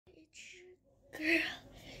girl,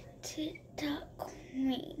 TikTok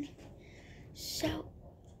queen. So,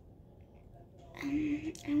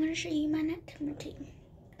 I'm gonna show you my nighttime routine.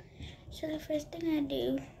 So the first thing I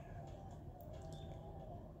do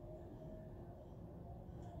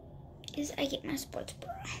is I get my sports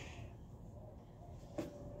bra. I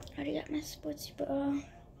already got my sports bra.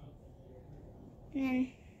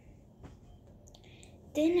 And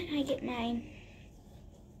then I get my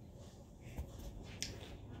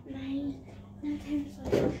nighttime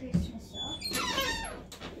Christmas stuff.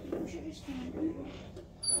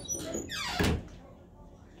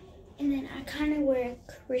 And then I kind of wear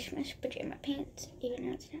Christmas pajama pants, even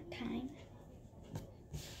though it's not time.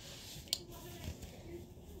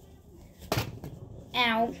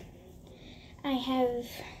 Ow. I have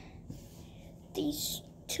these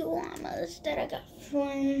two llamas that I got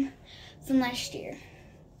from last year.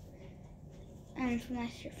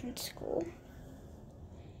 From school.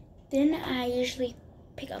 Then I usually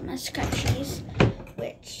pick up my scrunchies,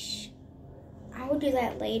 which I will do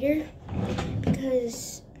that later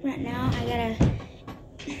because right now I gotta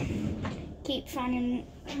keep finding.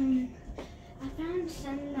 I found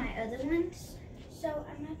some of my other ones, so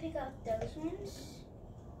I'm gonna pick up those ones.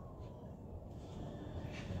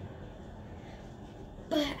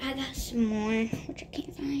 But I got some more, which I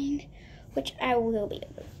can't find, which I will be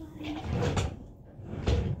able to find.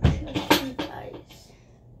 You guys.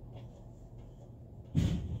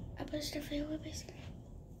 I put stuff everywhere, basically.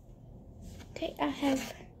 Okay, I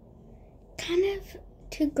have kind of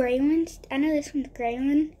two gray ones. I know this one's a gray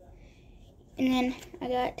one. And then I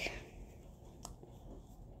got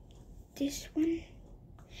this one.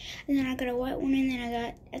 And then I got a white one, and then I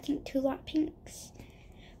got, I think, two light pinks.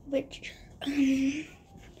 Which, I'm gonna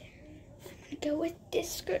go with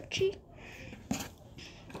this scrunchie.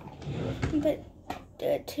 But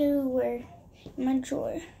the two were in my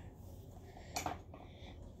drawer.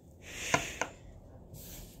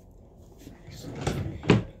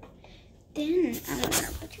 Then I'm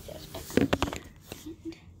gonna put you guys back on here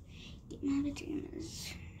and get my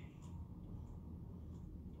pajamas.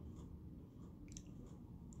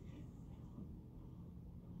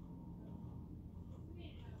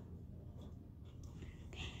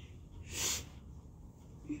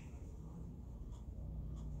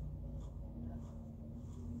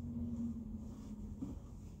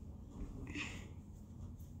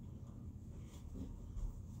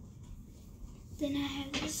 Then I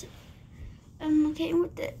have this, I'm okay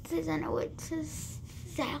with it says, I know it says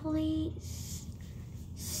Sally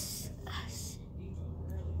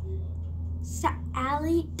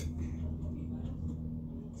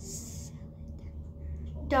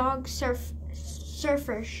Dog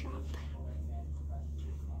Surfer Shop.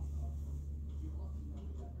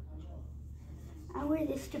 I wear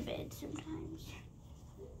this to bed sometimes.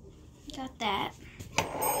 Got that.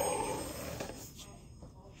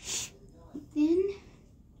 Then,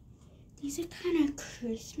 these are kind of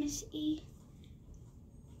Christmas-y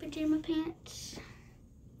pajama pants.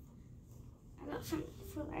 I got some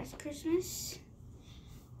for last Christmas.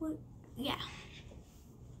 Well, yeah.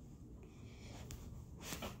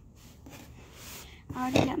 I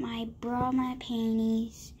already got my bra, my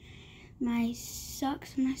panties, my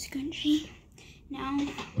socks, and my scrunchie. Now,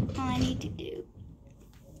 all I need to do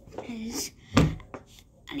is,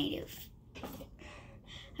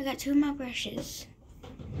 I got two of my brushes.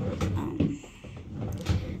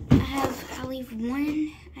 I leave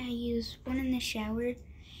one, I use one in the shower, and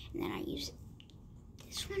then I use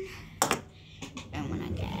this one. And when I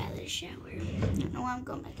get out of the shower, I don't know why I'm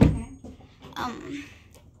going back in there.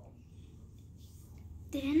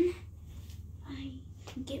 Then I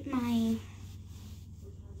get my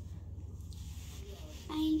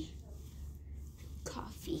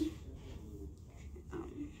coffee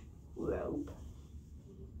robe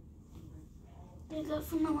that I got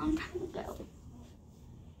from a long time ago.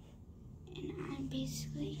 And I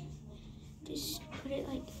basically just put it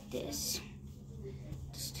like this.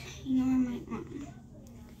 Just hang on my arm.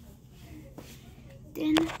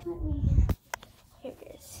 Then here it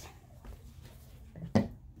is.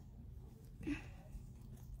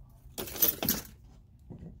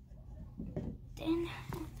 Then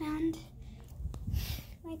I found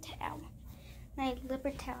my towel. My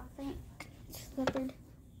leopard towel, I think. It's leopard.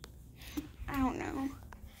 I don't know.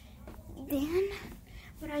 Then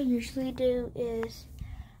what I usually do is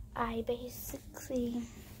I basically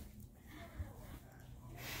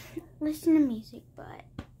listen to music, but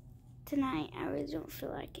tonight I really don't feel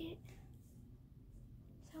like it.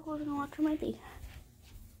 So we're gonna watch a movie.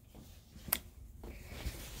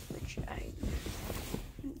 Which I'm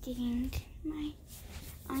getting my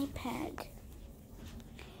iPad.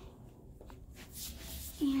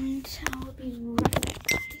 and I will be right back,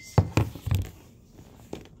 guys.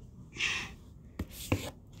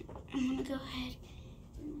 I'm gonna go ahead.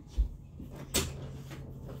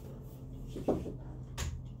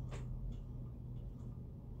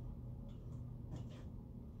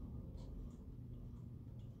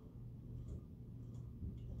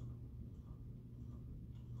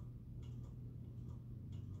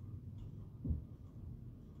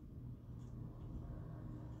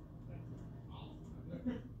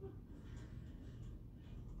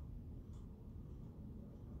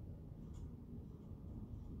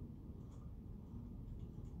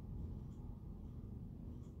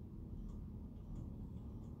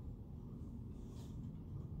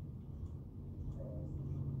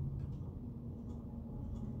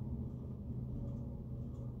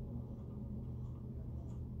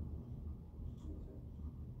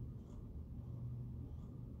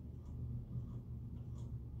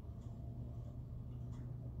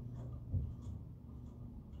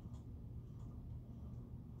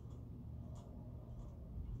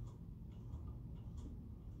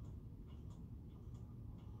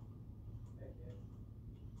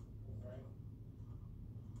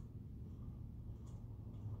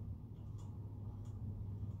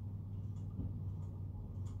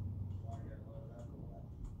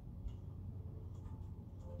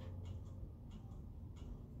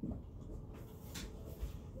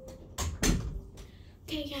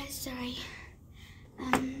 Okay guys, sorry.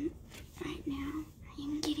 Right now I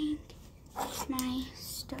am getting my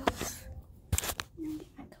stuff. I'm gonna get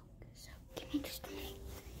my Coke, so give me just a minute.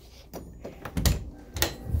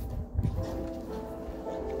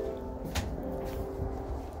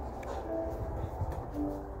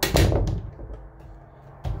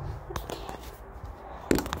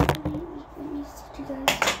 Let me sit you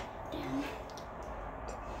guys down.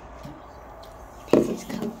 This is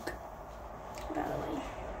Coke, by the way.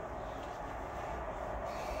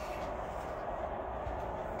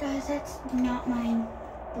 Guys, that's not my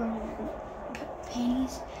brown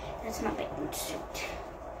panties. That's my bathing suit.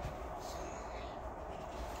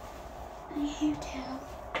 My hair towel.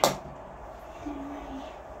 And my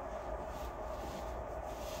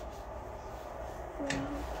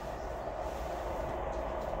robe.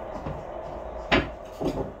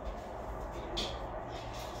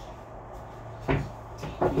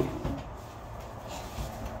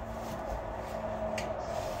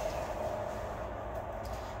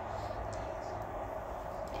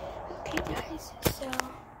 Okay guys, so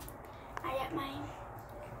I got my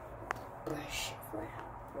brush for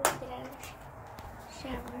get out of the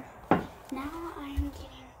shower. Now I am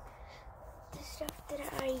getting the stuff that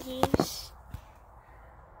I use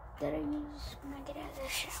when I get out of the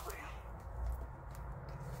shower.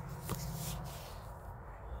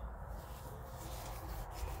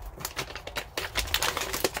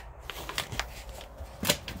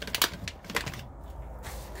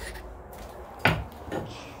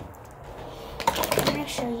 I'm going to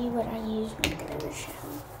show you what I use when I get out of the shower.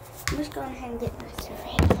 I'm just going ahead and get my stuff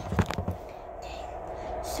ready. Okay,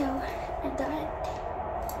 so I got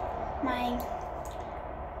my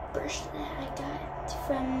brush that I got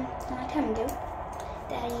from a long time ago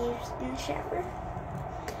that I used in the shower.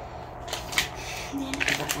 And then I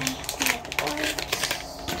got my makeup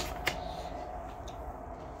wipes.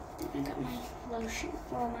 Then I got my lotion,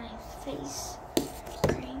 or my face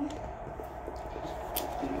cream.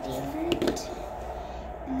 And deodorant.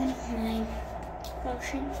 And then my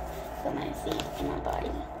lotion for my feet and my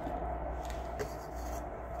body.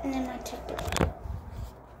 And then my toothbrush.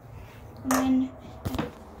 And then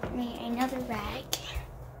I get another rag.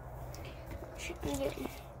 I'm getting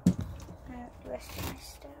the rest of my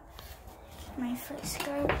stuff. My foot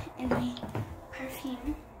scrub and my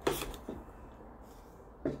perfume.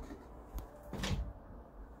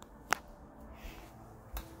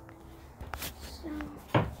 So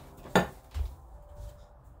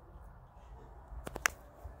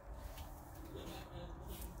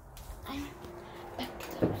I'm back to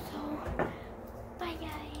go. So bye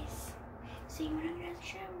guys. See you when I get out of the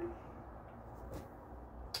shower.